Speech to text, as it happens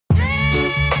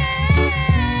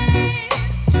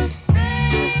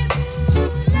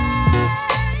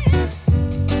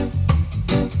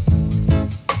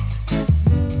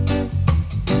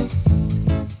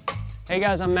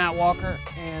guys, I'm Matt Walker,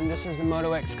 and this is the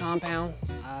MotoXcompound.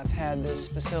 I've had this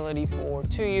facility for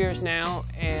 2 years now,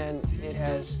 and it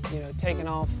has, taken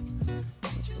off,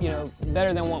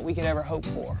 better than what we could ever hope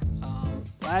for.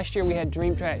 Last year we had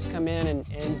Dream Tracks come in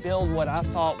and build what I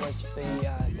thought was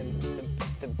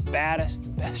the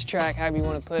best track, however you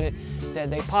want to put it, that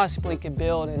they possibly could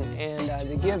build, and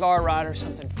to give our riders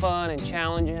something fun and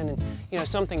challenging, and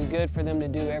something good for them to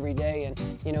do every day.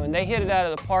 And they hit it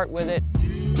out of the park with it.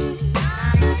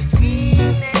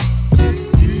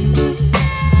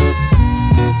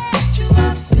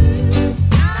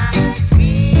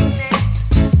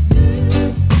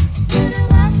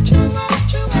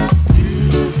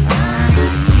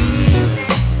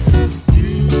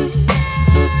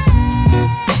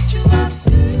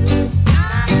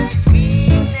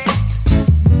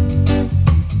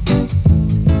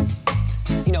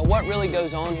 What really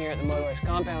goes on here at the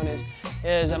MotoXcompound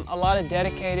is a lot of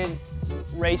dedicated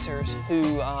racers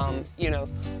who are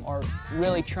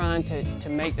really trying to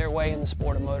make their way in the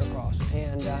sport of motocross.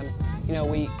 And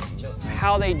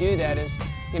how they do that is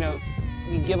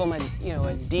we give them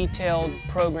a detailed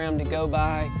program to go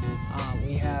by.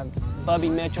 We have Bubby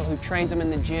Mitchell, who trains them in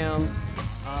the gym.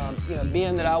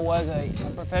 Being that I was a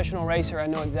professional racer, I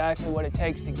know exactly what it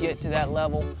takes to get to that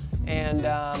level. And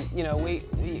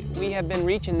we have been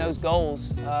reaching those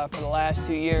goals for the last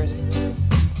 2 years.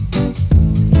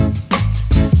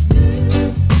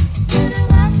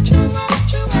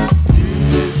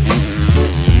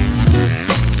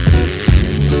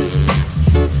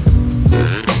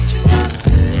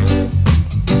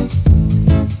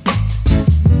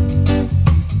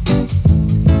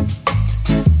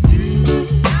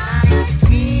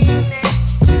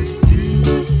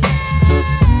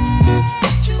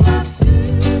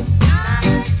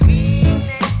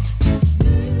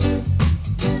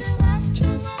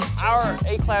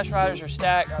 A-class riders are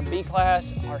stacked, our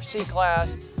B-class, our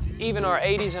C-class, even our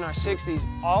 80s and our 60s,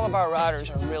 all of our riders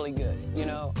are really good,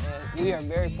 and we are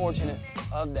very fortunate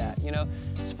of that.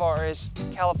 As far as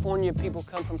California, people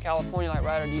come from California, like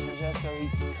Ryder DiFrancesco,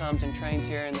 he comes and trains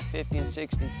here in the 50s and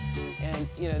 60s,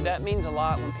 and that means a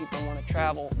lot when people want to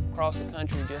travel across the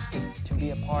country just to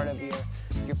be a part of your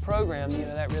program.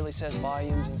 That really says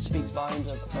volumes and speaks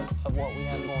volumes of what we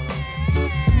have going on.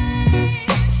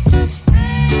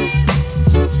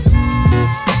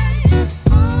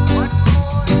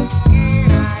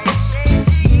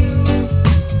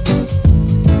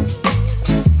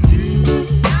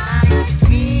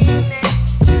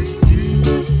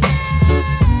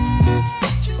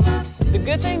 The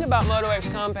good thing about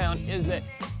MotoXcompound is that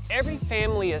every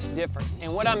family is different.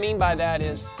 And what I mean by that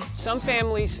is some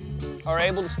families are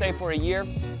able to stay for a year.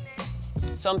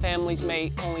 Some families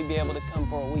may only be able to come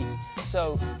for a week.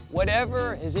 So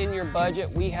whatever is in your budget,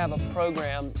 we have a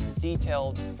program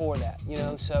detailed for that.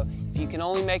 So if you can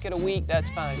only make it a week, that's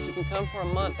fine. If you can come for a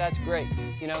month, that's great.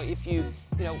 If you,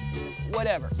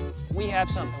 whatever, we have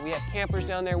something. We have campers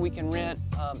down there we can rent.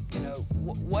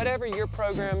 Whatever your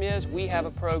program is, we have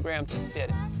a program to fit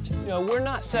it. We're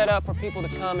not set up for people to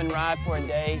come and ride for a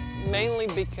day, mainly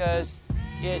because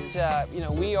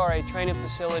we are a training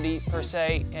facility per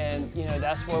se, and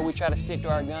that's where we try to stick to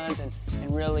our guns and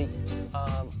really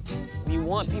we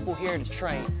want people here to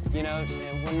train, and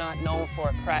we're not known for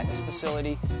a practice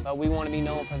facility, but we want to be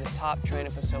known for the top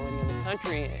training facility in the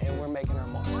country, and we're making our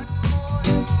mark.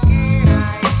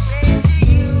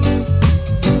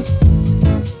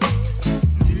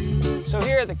 So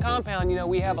here at the compound,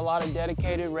 we have a lot of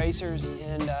dedicated racers,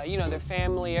 and their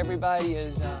family, everybody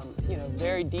is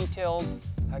very detailed,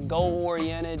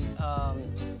 goal-oriented,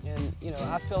 and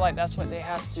I feel like that's what they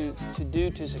have to do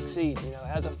to succeed.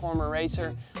 As a former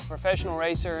racer, professional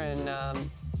racer, and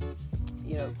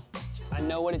I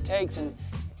know what it takes, and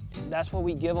that's what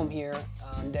we give them here,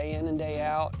 day in and day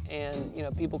out. And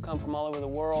people come from all over the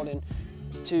world and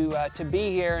to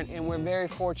be here, and we're very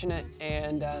fortunate.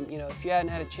 And if you hadn't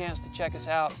had a chance to check us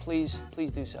out, please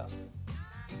do so.